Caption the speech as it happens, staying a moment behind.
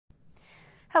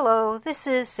Hello, this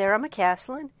is Sarah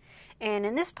McCaslin, and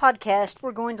in this podcast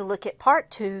we're going to look at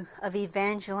part 2 of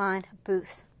Evangeline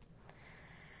Booth.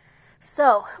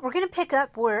 So, we're going to pick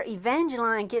up where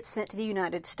Evangeline gets sent to the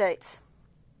United States.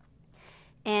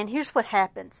 And here's what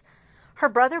happens. Her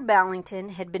brother Ballington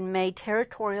had been made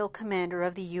territorial commander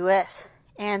of the U.S.,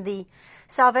 and the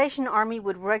Salvation Army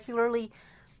would regularly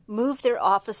move their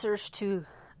officers to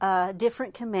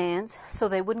different commands so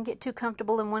they wouldn't get too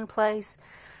comfortable in one place,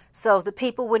 so the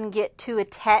people wouldn't get too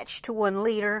attached to one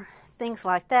leader, things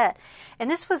like that. And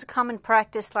this was a common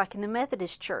practice like in the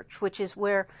Methodist Church, which is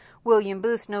where William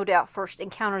Booth no doubt first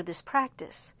encountered this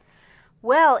practice.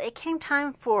 Well, it came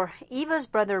time for Eva's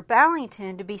brother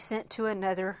Ballington to be sent to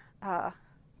another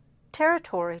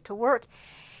territory to work,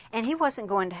 and he wasn't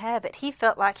going to have it. He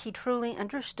felt like he truly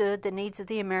understood the needs of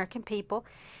the American people,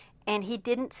 and he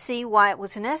didn't see why it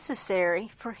was necessary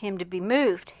for him to be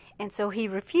moved, and so he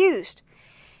refused.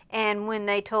 And when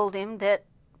they told him that,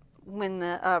 when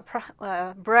the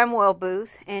Bramwell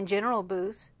Booth and General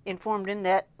Booth informed him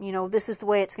that, this is the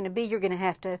way it's going to be, you're going to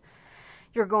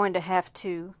have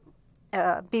to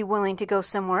be willing to go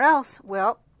somewhere else.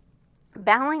 Well,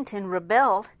 Ballington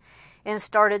rebelled and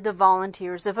started the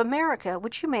Volunteers of America,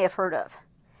 which you may have heard of.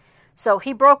 So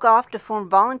he broke off to form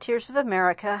Volunteers of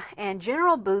America, and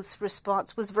General Booth's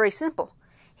response was very simple.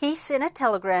 He sent a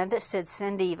telegram that said,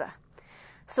 "Send Eva."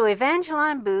 So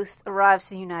Evangeline Booth arrives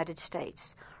in the United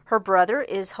States. Her brother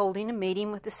is holding a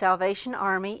meeting with the Salvation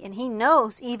Army, and he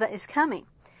knows Eva is coming.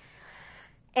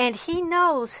 And he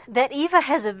knows that Eva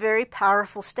has a very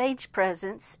powerful stage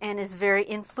presence and is very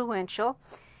influential,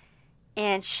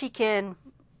 and she can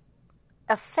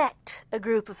affect a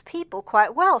group of people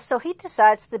quite well. So he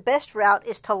decides the best route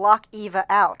is to lock Eva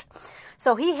out.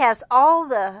 So he has all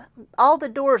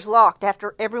the doors locked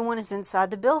after everyone is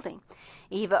inside the building.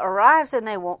 Eva arrives and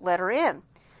they won't let her in.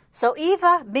 So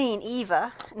Eva, being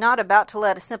Eva, not about to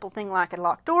let a simple thing like a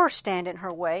locked door stand in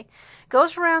her way,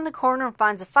 goes around the corner and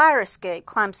finds a fire escape,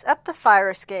 climbs up the fire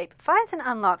escape, finds an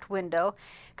unlocked window,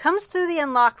 comes through the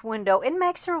unlocked window, and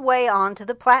makes her way onto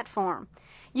the platform.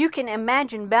 You can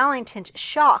imagine Ballington's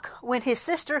shock when his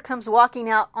sister comes walking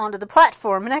out onto the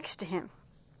platform next to him.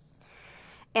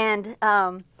 And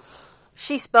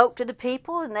she spoke to the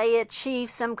people, and they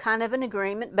achieved some kind of an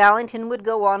agreement. Ballington would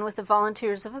go on with the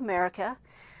Volunteers of America.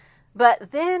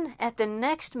 But then at the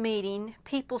next meeting,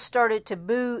 people started to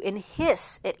boo and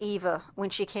hiss at Eva when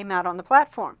she came out on the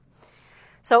platform.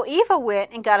 So Eva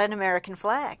went and got an American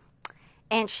flag.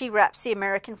 And she wraps the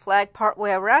American flag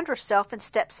partway around herself and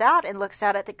steps out and looks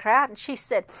out at the crowd. And she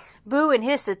said, "Boo and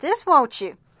hiss at this, won't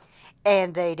you?"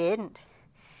 And they didn't.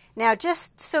 Now,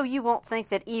 just so you won't think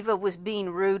that Eva was being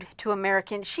rude to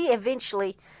Americans, she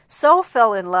eventually so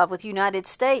fell in love with the United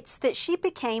States that she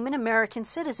became an American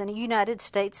citizen, a United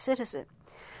States citizen.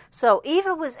 So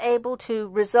Eva was able to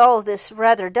resolve this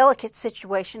rather delicate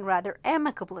situation rather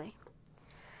amicably.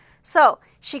 So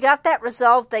she got that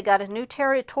resolved. They got a new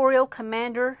territorial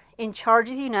commander in charge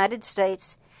of the United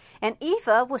States, and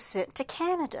Eva was sent to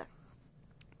Canada.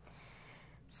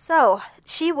 So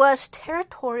she was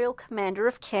territorial commander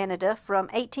of Canada from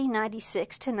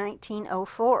 1896 to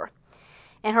 1904.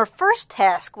 And her first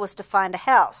task was to find a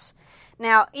house.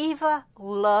 Now, Eva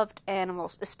loved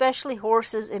animals, especially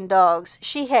horses and dogs.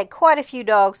 She had quite a few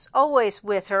dogs always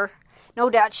with her. No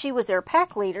doubt she was their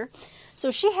pack leader.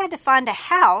 So she had to find a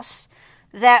house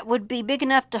that would be big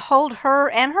enough to hold her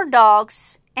and her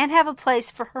dogs and have a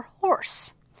place for her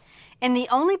horse. And the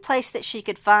only place that she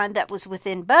could find that was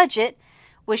within budget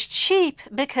was cheap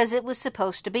because it was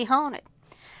supposed to be haunted.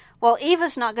 Well,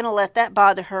 Eva's not going to let that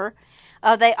bother her.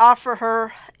 They offer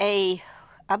her I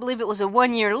believe it was a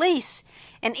 1-year lease,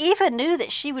 and Eva knew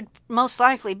that she would most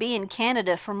likely be in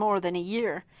Canada for more than a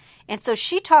year. And so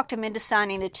she talked him into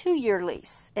signing a 2-year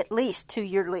lease, at least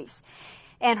 2-year lease.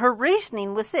 And her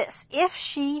reasoning was this: if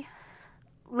she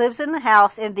lives in the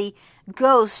house and the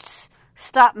ghosts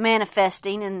stop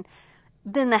manifesting, and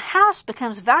then the house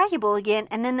becomes valuable again,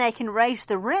 and then they can raise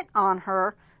the rent on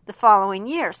her the following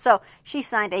year. So she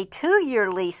signed a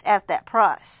 2-year lease at that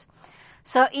price.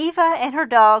 So Eva and her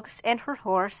dogs and her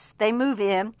horse, they move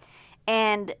in,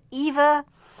 and Eva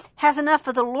has enough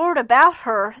of the Lord about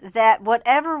her that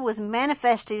whatever was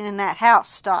manifesting in that house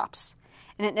stops,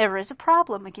 and it never is a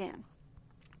problem again.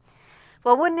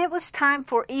 Well, when it was time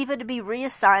for Eva to be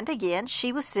reassigned again,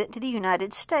 she was sent to the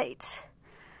United States.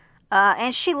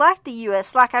 And she liked the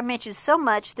U.S., like I mentioned, so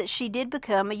much that she did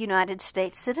become a United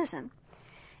States citizen.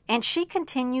 And she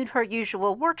continued her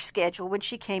usual work schedule when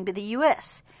she came to the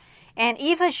U.S. And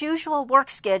Eva's usual work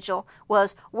schedule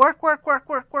was work, work, work,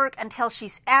 work, work until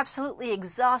she's absolutely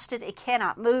exhausted and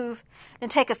cannot move. Then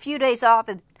take a few days off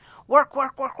and work,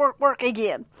 work, work, work, work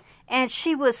again. And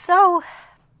she was so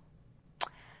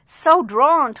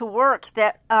drawn to work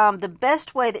that the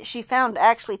best way that she found to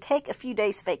actually take a few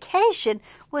days vacation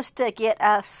was to get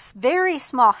a very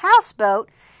small houseboat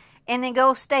and then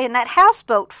go stay in that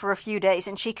houseboat for a few days.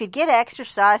 And she could get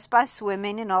exercise by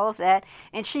swimming and all of that.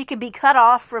 And she could be cut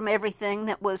off from everything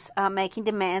that was making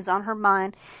demands on her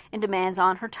mind and demands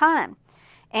on her time.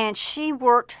 And she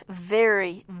worked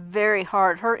very, very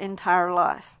hard her entire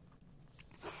life.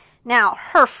 Now,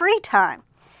 her free time.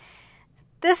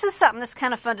 This is something that's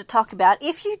kind of fun to talk about.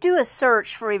 If you do a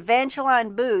search for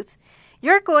Evangeline Booth,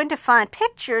 you're going to find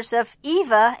pictures of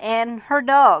Eva and her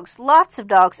dogs. Lots of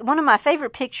dogs. One of my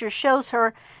favorite pictures shows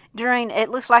her during,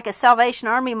 it looks like a Salvation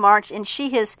Army march, and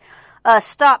she has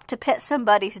stopped to pet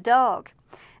somebody's dog.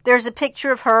 There's a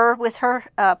picture of her with her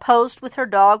posed with her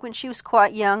dog when she was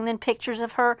quite young, then pictures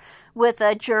of her with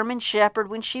a German Shepherd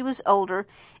when she was older.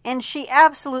 And she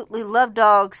absolutely loved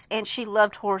dogs, and she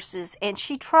loved horses, and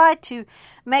she tried to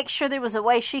make sure there was a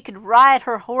way she could ride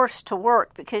her horse to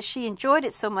work because she enjoyed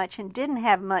it so much and didn't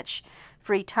have much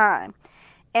free time.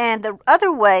 And the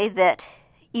other way that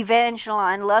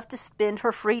Evangeline loved to spend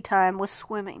her free time was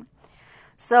swimming.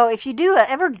 So if you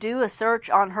ever do a search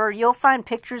on her, you'll find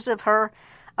pictures of her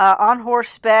on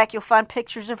horseback. You'll find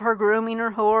pictures of her grooming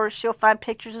her horse. You'll find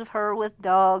pictures of her with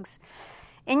dogs.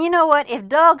 And you know what? If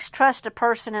dogs trust a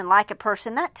person and like a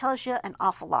person, that tells you an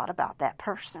awful lot about that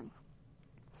person.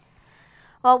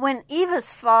 Well, when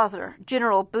Eva's father,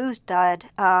 General Booth, died,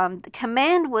 the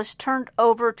command was turned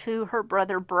over to her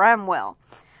brother Bramwell.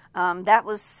 That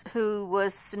was who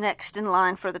was next in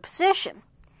line for the position.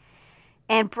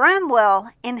 And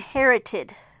Bramwell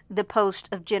inherited the post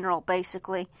of general,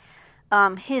 basically.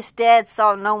 His dad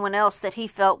saw no one else that he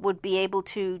felt would be able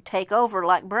to take over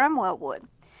like Bramwell would.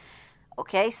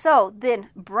 Okay, so then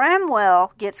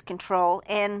Bramwell gets control,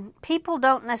 and people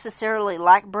don't necessarily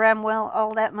like Bramwell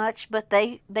all that much, but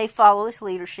they follow his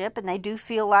leadership, and they do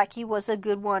feel like he was a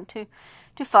good one to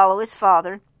follow his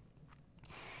father.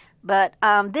 But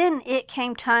then it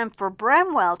came time for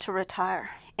Bramwell to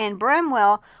retire, and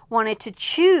Bramwell wanted to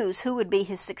choose who would be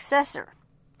his successor.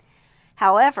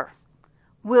 However,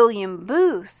 William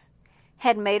Booth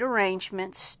had made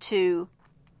arrangements to,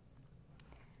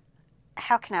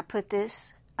 how can I put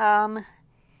this,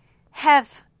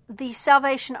 have the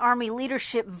Salvation Army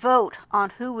leadership vote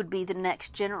on who would be the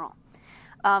next general.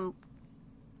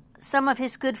 Some of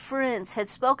his good friends had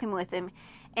spoken with him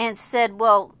and said,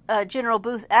 well, General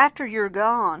Booth, after you're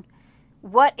gone,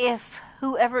 what if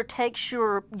whoever takes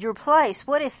your place,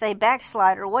 what if they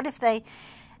backslide, or what if they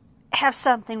have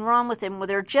something wrong with them where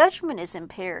their judgment is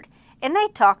impaired? And they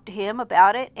talked to him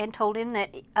about it and told him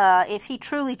that if he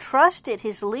truly trusted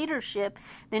his leadership,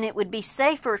 then it would be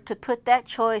safer to put that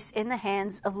choice in the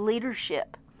hands of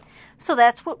leadership. So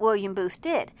that's what William Booth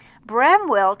did.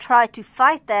 Bramwell tried to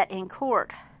fight that in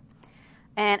court.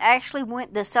 And actually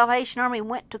the Salvation Army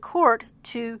went to court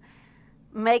to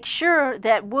make sure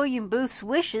that William Booth's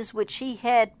wishes, which he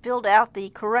had filled out the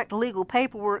correct legal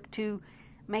paperwork to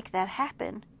make that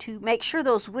happen, to make sure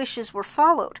those wishes were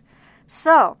followed.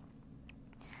 So,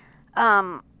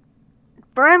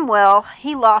 Bramwell,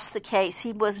 he lost the case.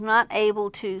 He was not able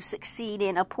to succeed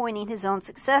in appointing his own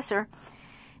successor,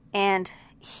 and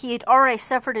he had already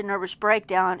suffered a nervous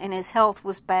breakdown, and his health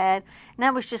was bad, and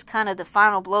that was just kind of the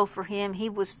final blow for him. He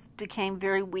became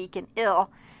very weak and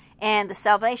ill, and the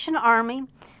Salvation Army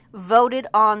voted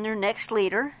on their next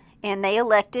leader, and they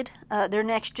elected their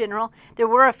next general. There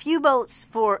were a few votes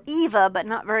for Eva, but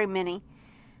not very many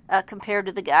compared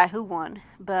to the guy who won.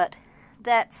 But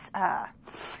that's kind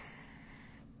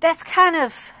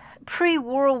of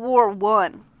pre-World War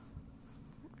I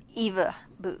Eva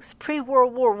Booth.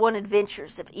 Pre-World War I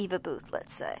adventures of Eva Booth,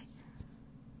 let's say.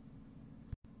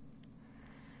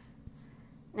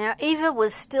 Now, Eva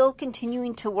was still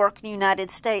continuing to work in the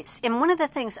United States. And one of the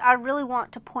things I really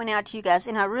want to point out to you guys,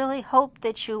 and I really hope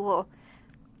that you will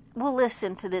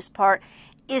listen to this part,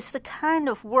 is the kind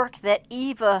of work that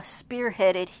Eva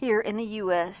spearheaded here in the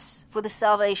U.S. for the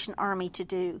Salvation Army to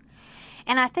do.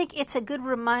 And I think it's a good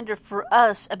reminder for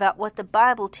us about what the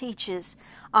Bible teaches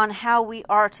on how we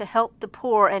are to help the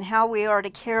poor and how we are to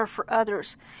care for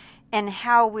others and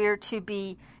how we're to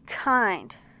be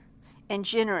kind and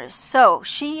generous. So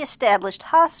she established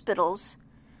hospitals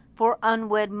for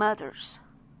unwed mothers.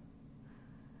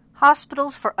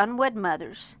 Hospitals for unwed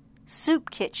mothers,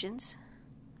 soup kitchens,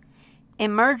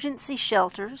 emergency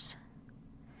shelters,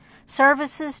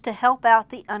 services to help out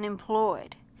the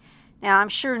unemployed, Now, I'm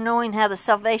sure knowing how the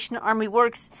Salvation Army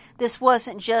works, this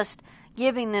wasn't just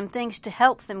giving them things to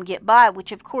help them get by,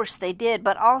 which of course they did,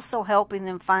 but also helping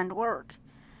them find work.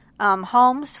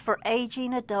 Homes for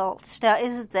aging adults. Now,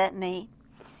 isn't that neat?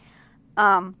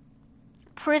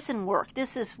 Prison work.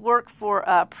 This is work for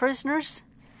prisoners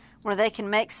where they can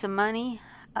make some money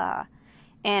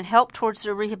and help towards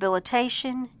their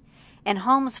rehabilitation. And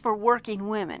homes for working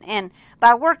women. And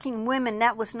by working women,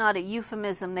 that was not a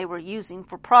euphemism they were using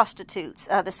for prostitutes.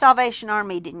 The Salvation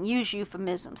Army didn't use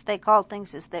euphemisms. They called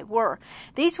things as they were.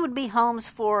 These would be homes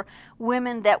for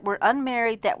women that were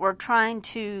unmarried, that were trying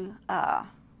to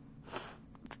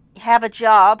have a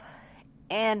job,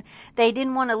 and they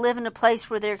didn't want to live in a place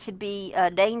where there could be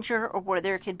danger or where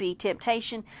there could be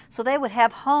temptation. So they would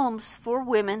have homes for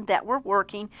women that were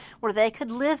working where they could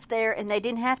live there and they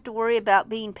didn't have to worry about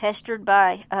being pestered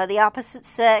by the opposite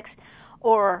sex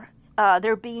or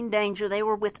there being danger. They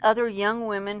were with other young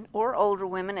women or older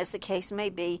women, as the case may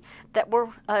be, that were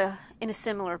in a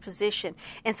similar position.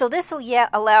 And so this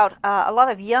allowed a lot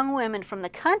of young women from the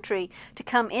country to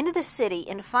come into the city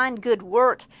and find good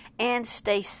work and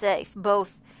stay safe,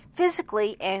 both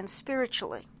physically and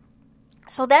spiritually.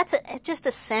 So that's just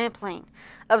a sampling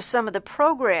of some of the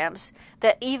programs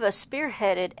that Eva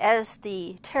spearheaded as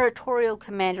the territorial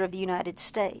commander of the United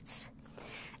States.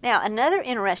 Now, another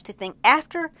interesting thing,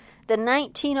 after the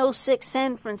 1906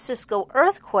 San Francisco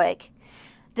earthquake,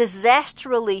 disaster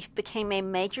relief became a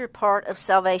major part of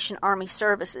Salvation Army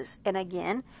services. And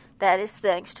again, that is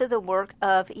thanks to the work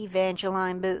of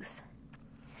Evangeline Booth.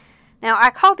 Now, I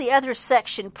call the other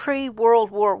section pre-World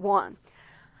War I.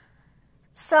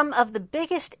 Some of the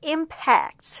biggest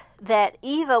impacts that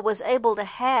Eva was able to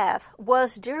have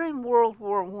was during World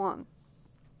War I.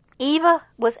 Eva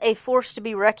was a force to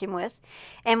be reckoned with,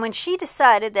 and when she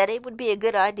decided that it would be a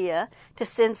good idea to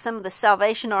send some of the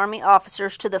Salvation Army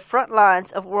officers to the front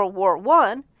lines of World War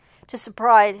I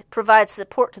to provide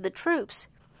support to the troops,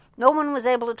 no one was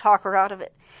able to talk her out of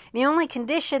it. The only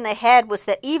condition they had was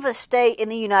that Eva stay in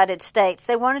the United States.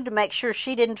 They wanted to make sure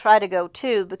she didn't try to go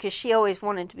too, because she always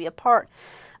wanted to be a part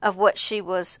of what she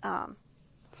was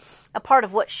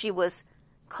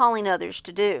calling others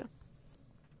to do.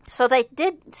 So they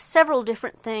did several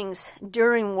different things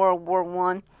during World War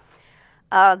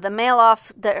I.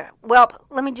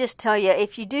 Let me just tell you,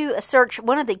 if you do a search,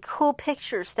 one of the cool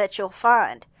pictures that you'll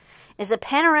find is a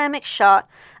panoramic shot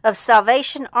of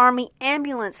Salvation Army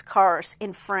ambulance cars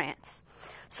in France.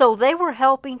 So they were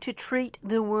helping to treat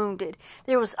the wounded.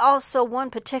 There was also one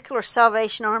particular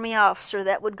Salvation Army officer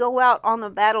that would go out on the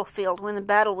battlefield when the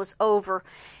battle was over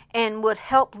and would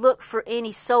help look for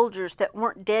any soldiers that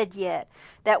weren't dead yet,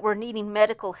 that were needing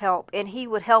medical help. And he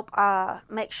would help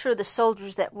make sure the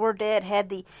soldiers that were dead had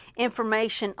the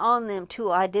information on them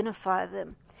to identify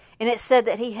them. And it said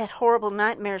that he had horrible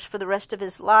nightmares for the rest of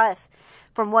his life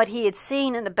from what he had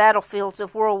seen in the battlefields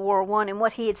of World War I and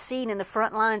what he had seen in the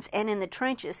front lines and in the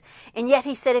trenches. And yet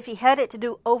he said if he had it to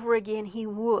do over again, he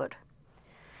would.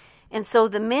 And so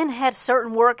the men had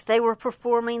certain work they were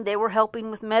performing. They were helping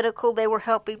with medical. They were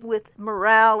helping with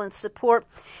morale and support.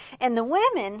 And the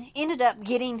women ended up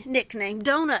getting nicknamed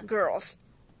Donut Girls.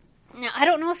 Now, I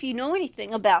don't know if you know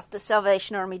anything about the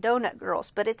Salvation Army Donut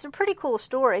Girls, but it's a pretty cool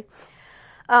story.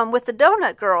 With the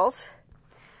Donut Girls,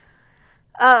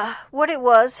 what it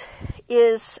was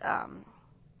is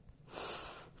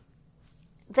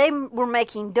they were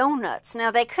making donuts. Now,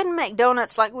 they couldn't make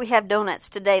donuts like we have donuts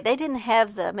today. They didn't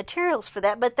have the materials for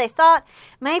that, but they thought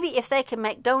maybe if they could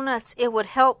make donuts, it would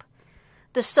help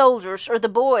the soldiers, or the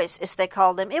boys as they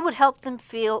called them. It would help them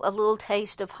feel a little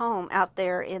taste of home out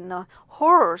there in the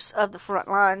horrors of the front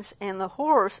lines and the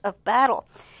horrors of battle.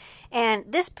 And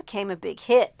this became a big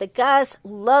hit. The guys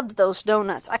loved those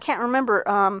donuts. I can't remember,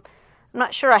 I'm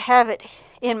not sure I have it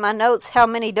in my notes how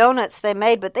many donuts they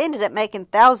made, but they ended up making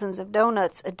thousands of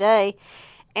donuts a day.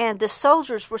 And the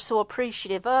soldiers were so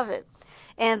appreciative of it.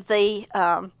 And the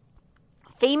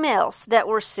females that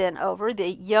were sent over, the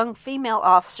young female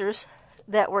officers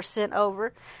that were sent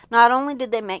over, not only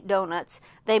did they make donuts,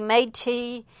 they made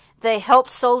tea. They helped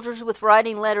soldiers with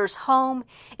writing letters home.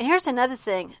 And here's another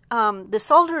thing. The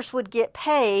soldiers would get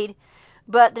paid,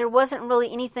 but there wasn't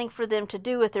really anything for them to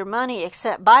do with their money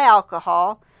except buy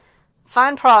alcohol,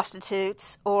 find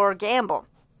prostitutes, or gamble.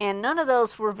 And none of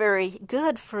those were very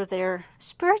good for their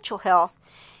spiritual health.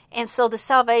 And so the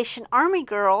Salvation Army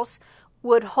girls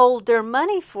would hold their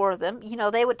money for them. You know,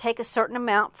 they would take a certain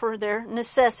amount for their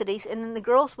necessities, and then the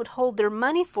girls would hold their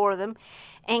money for them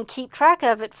and keep track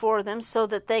of it for them so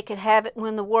that they could have it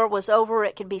when the war was over.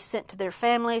 It could be sent to their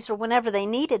families, or whenever they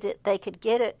needed it, they could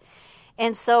get it.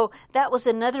 And so that was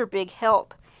another big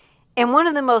help. And one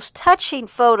of the most touching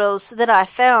photos that I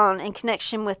found in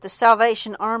connection with the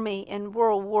Salvation Army in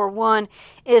World War I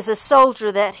is a soldier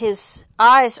that his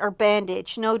eyes are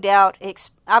bandaged, no doubt,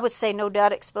 I would say no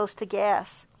doubt exposed to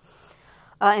gas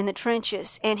in the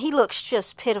trenches. And he looks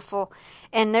just pitiful.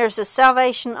 And there's a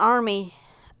Salvation Army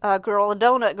girl, a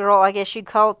donut girl, I guess you'd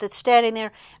call it, that's standing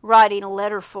there writing a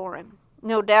letter for him.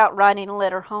 No doubt writing a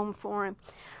letter home for him.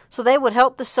 So they would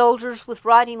help the soldiers with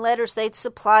writing letters. They'd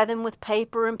supply them with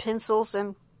paper and pencils,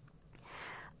 and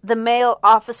the male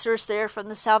officers there from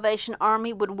the Salvation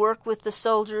Army would work with the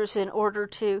soldiers in order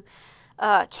to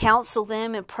counsel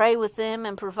them and pray with them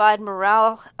and provide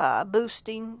morale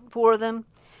boosting for them.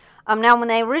 Now, when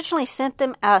they originally sent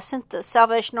the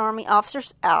Salvation Army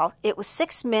officers out, it was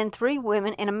 6 men, 3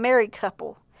 women, and a married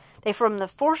couple. They from the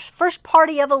first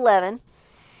party of 11,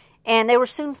 and they were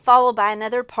soon followed by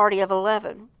another party of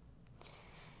 11.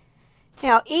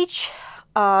 Now, each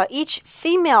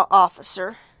female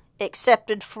officer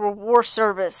accepted for war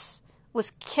service was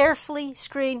carefully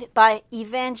screened by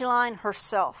Evangeline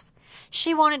herself.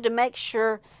 She wanted to make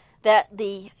sure that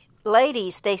the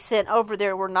ladies they sent over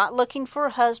there were not looking for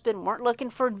a husband, weren't looking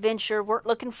for adventure, weren't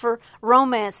looking for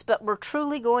romance, but were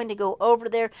truly going to go over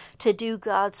there to do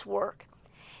God's work.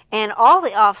 And all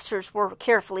the officers were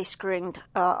carefully screened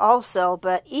also,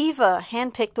 but Eva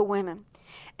handpicked the women.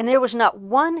 And there was not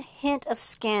one hint of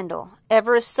scandal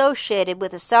ever associated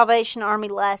with a Salvation Army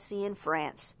lassie in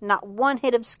France. Not one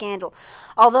hint of scandal.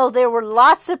 Although there were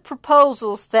lots of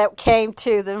proposals that came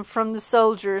to them from the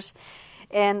soldiers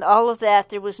and all of that,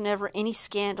 there was never any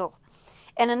scandal.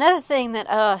 And another thing that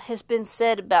has been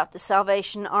said about the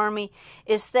Salvation Army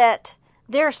is that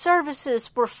their services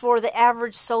were for the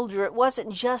average soldier. It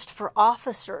wasn't just for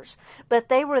officers, but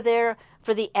they were there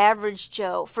for the average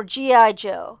Joe, for G.I.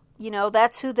 Joe. You know,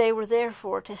 that's who they were there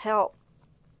for, to help.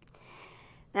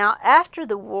 Now, after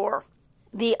the war,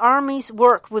 the Army's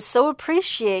work was so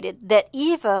appreciated that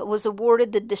Eva was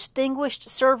awarded the Distinguished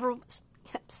Service...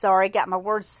 Sorry, got my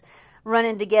words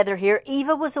running together here.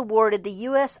 Eva was awarded the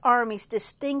U.S. Army's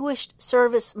Distinguished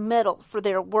Service Medal for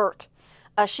their work.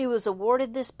 She was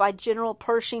awarded this by General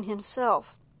Pershing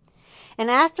himself.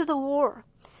 And after the war,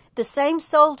 the same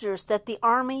soldiers that the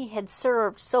Army had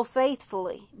served so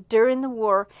faithfully during the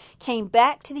war came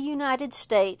back to the United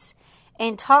States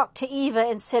and talked to Eva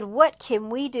and said, "What can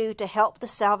we do to help the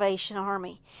Salvation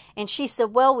Army?" And she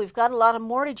said, "Well, we've got a lot of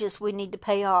mortgages we need to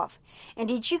pay off." And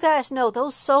did you guys know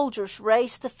those soldiers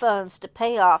raised the funds to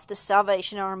pay off the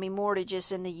Salvation Army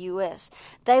mortgages in the U.S.?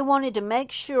 They wanted to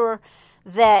make sure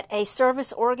that a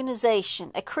service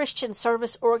organization, a Christian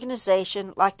service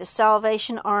organization like the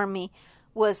Salvation Army,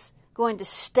 was going to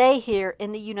stay here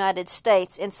in the United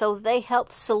States, and so they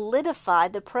helped solidify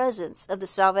the presence of the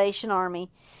Salvation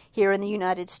Army here in the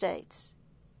United States.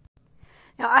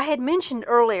 Now, I had mentioned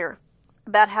earlier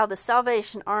about how the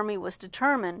Salvation Army was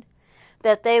determined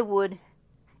that they would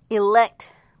elect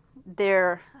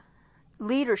their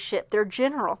leadership, their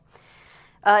general,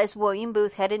 as William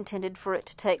Booth had intended for it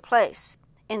to take place.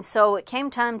 And so it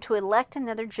came time to elect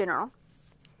another general,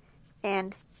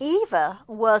 and Eva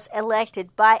was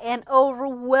elected by an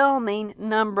overwhelming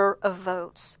number of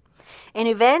votes. And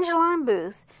Evangeline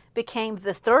Booth became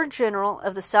the 3rd general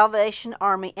of the Salvation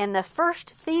Army and the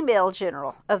first female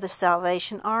general of the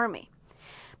Salvation Army.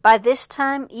 By this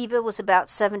time, Eva was about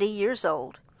 70 years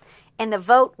old, and the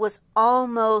vote was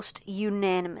almost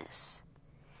unanimous.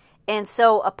 And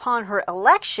so upon her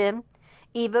election,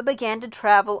 Eva began to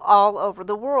travel all over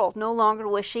the world. No longer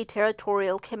was she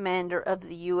territorial commander of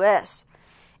the U.S.,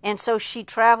 and so she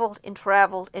traveled and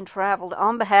traveled and traveled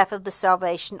on behalf of the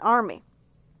Salvation Army.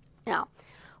 Now,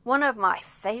 one of my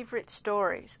favorite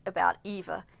stories about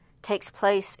Eva takes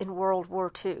place in World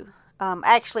War II.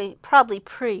 Actually, probably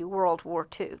pre-World War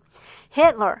II.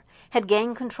 Hitler had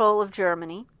gained control of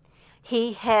Germany.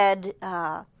 He had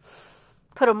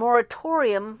put a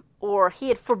moratorium, or he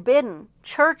had forbidden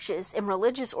churches and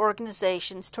religious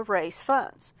organizations to raise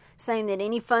funds, saying that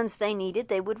any funds they needed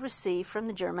they would receive from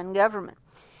the German government.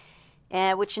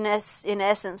 Which in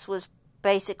essence was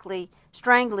basically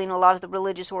strangling a lot of the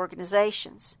religious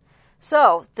organizations.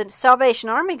 So the Salvation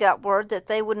Army got word that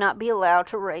they would not be allowed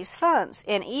to raise funds,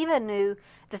 and Eva knew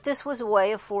that this was a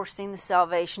way of forcing the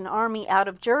Salvation Army out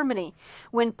of Germany,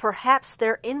 when perhaps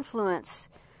their influence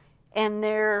and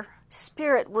their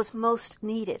spirit was most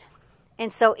needed.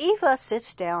 And so Eva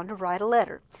sits down to write a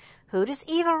letter. Who does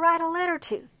Eva write a letter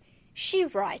to? She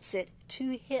writes it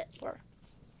to Hitler.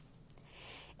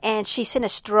 And she sent a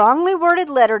strongly worded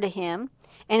letter to him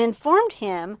and informed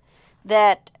him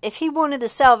that if he wanted the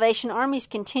Salvation Army's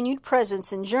continued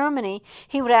presence in Germany,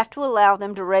 he would have to allow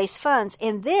them to raise funds.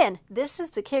 And then, this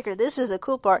is the kicker, this is the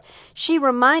cool part, she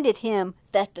reminded him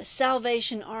that the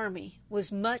Salvation Army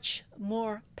was much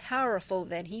more powerful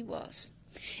than he was.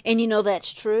 And you know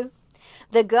that's true.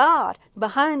 The God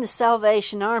behind the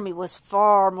Salvation Army was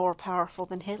far more powerful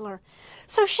than Hitler.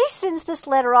 So she sends this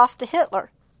letter off to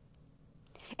Hitler.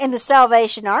 And the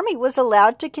Salvation Army was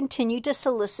allowed to continue to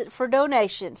solicit for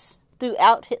donations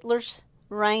throughout Hitler's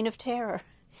reign of terror.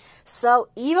 So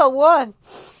Eva won.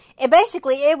 And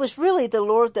basically, it was really the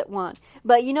Lord that won.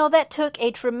 But you know, that took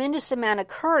a tremendous amount of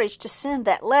courage to send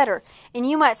that letter. And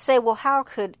you might say, well, how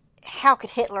could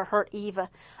Hitler hurt Eva?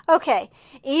 Okay,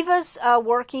 Eva's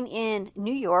working in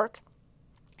New York.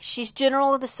 She's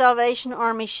general of the Salvation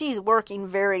Army. She's working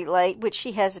very late, which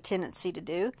she has a tendency to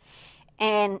do.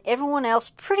 And everyone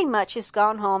else pretty much has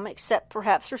gone home, except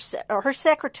perhaps her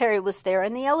secretary was there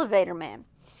and the elevator man.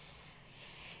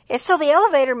 And so the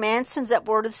elevator man sends up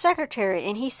word to the secretary,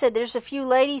 and he said, there's a few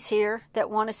ladies here that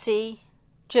want to see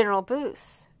General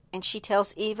Booth. And she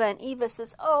tells Eva, and Eva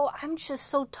says, oh, I'm just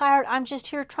so tired. I'm just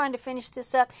here trying to finish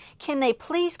this up. Can they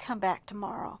please come back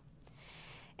tomorrow?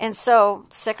 And so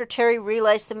secretary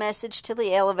relays the message to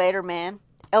the elevator man.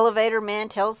 Elevator man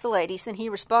tells the ladies, and he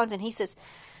responds, and he says,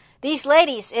 these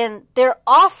ladies, and they're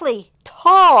awfully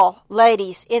tall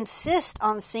ladies, insist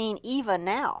on seeing Eva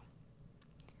now.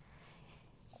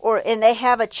 And they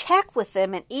have a check with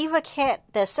them, and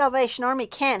the Salvation Army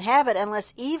can't have it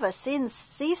unless Eva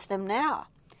sees them now.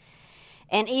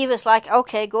 And Eva's like,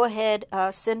 okay, go ahead,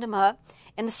 send them up.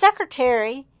 And the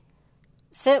secretary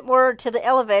sent word to the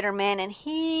elevator man, and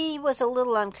he was a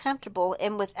little uncomfortable,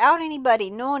 and without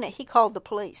anybody knowing it, he called the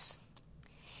police.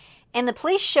 And the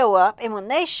police show up, and when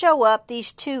they show up,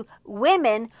 these two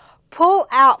women pull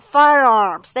out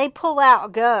firearms. They pull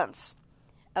out guns.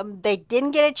 They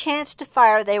didn't get a chance to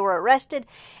fire. They were arrested,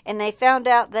 and they found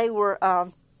out they were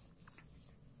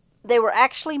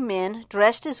actually men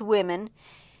dressed as women,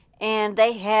 and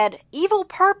they had evil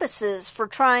purposes for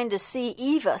trying to see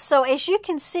Eva. So as you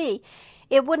can see,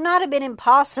 it would not have been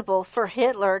impossible for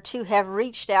Hitler to have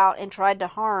reached out and tried to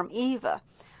harm Eva.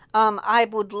 I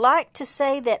would like to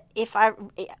say that if I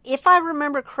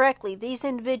remember correctly, these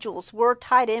individuals were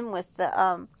tied in with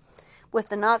the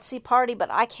Nazi Party, but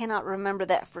I cannot remember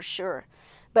that for sure.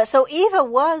 But so Eva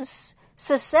was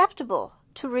susceptible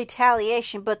to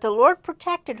retaliation, but the Lord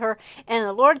protected her, and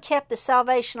the Lord kept the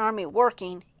Salvation Army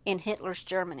working in Hitler's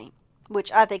Germany,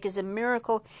 which I think is a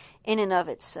miracle in and of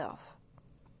itself.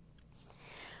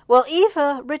 Well,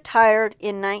 Eva retired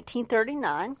in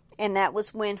 1939. And that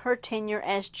was when her tenure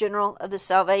as General of the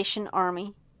Salvation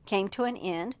Army came to an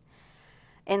end.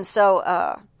 And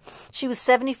so she was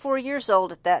 74 years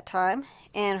old at that time.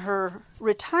 And her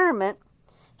retirement,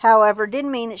 however, didn't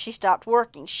mean that she stopped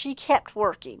working. She kept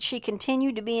working. She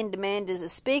continued to be in demand as a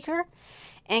speaker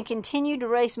and continued to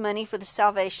raise money for the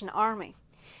Salvation Army.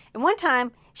 And one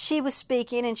time she was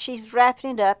speaking and she was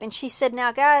wrapping it up, and she said,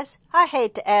 now guys, I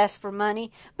hate to ask for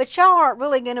money, but y'all aren't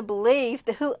really going to believe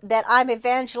that I'm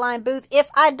Evangeline Booth if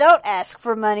I don't ask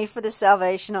for money for the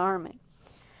Salvation Army.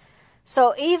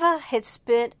 So Eva had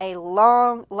spent a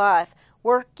long life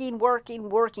working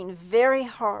very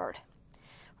hard.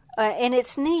 And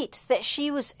it's neat that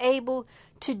she was able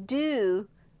to do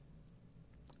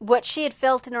what she had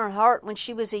felt in her heart when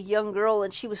she was a young girl,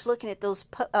 and she was looking at those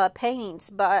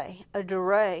paintings by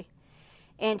Durer,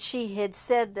 and she had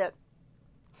said that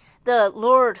the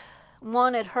Lord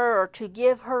wanted her to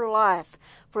give her life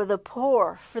for the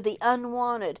poor, for the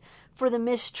unwanted, for the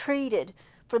mistreated,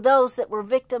 for those that were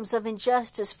victims of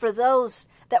injustice, for those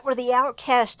that were the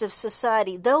outcast of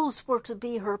society. Those were to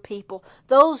be her people.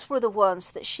 Those were the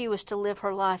ones that she was to live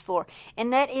her life for.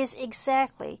 And that is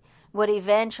exactly what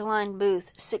Evangeline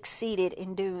Booth succeeded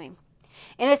in doing.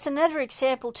 And it's another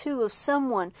example, too, of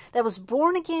someone that was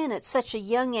born again at such a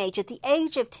young age, at the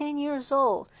age of 10 years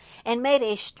old, and made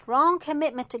a strong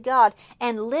commitment to God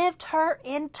and lived her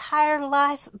entire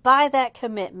life by that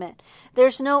commitment.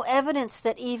 There's no evidence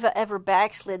that Eva ever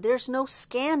backslid. There's no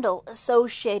scandal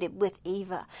associated with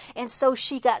Eva. And so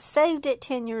she got saved at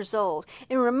 10 years old.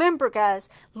 And remember, guys,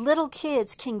 little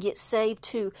kids can get saved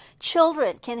too.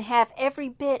 Children can have every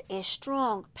bit as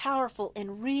strong, powerful,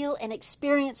 and real an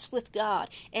experience with God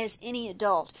as any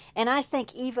adult. And I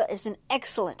think Eva is an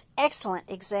excellent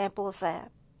example of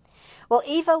that. Well,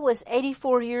 Eva was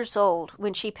 84 years old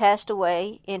when she passed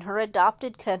away in her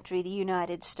adopted country, the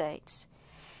United States.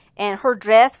 And her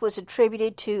death was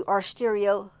attributed to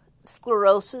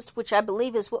arteriosclerosis, which I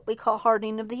believe is what we call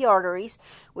hardening of the arteries,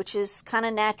 which is kind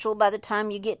of natural by the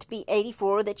time you get to be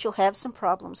 84 that you'll have some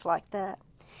problems like that.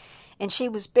 and she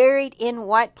was buried in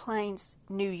White Plains,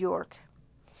 New York.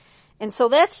 And so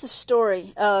that's the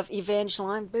story of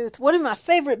Evangeline Booth. One of my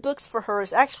favorite books for her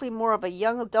is actually more of a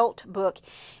young adult book,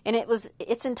 and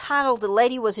it's entitled The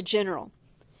Lady Was a General.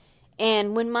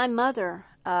 And when my mother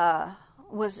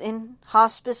was in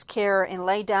hospice care and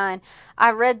lay dying, I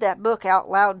read that book out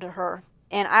loud to her.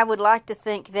 And I would like to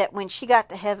think that when she got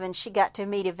to heaven, she got to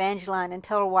meet Evangeline and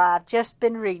tell her why I've just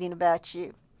been reading about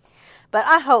you. But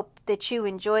I hope that you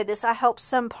enjoyed this. I hope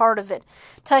some part of it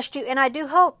touched you. And I do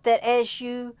hope that as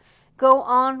you go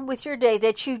on with your day,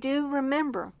 that you do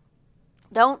remember.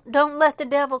 Don't let the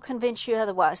devil convince you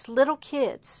otherwise. Little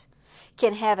kids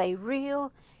can have a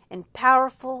real and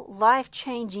powerful,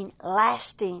 life-changing,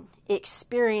 lasting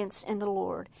experience in the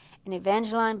Lord. And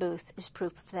Evangeline Booth is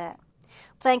proof of that.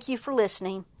 Thank you for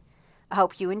listening. I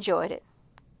hope you enjoyed it.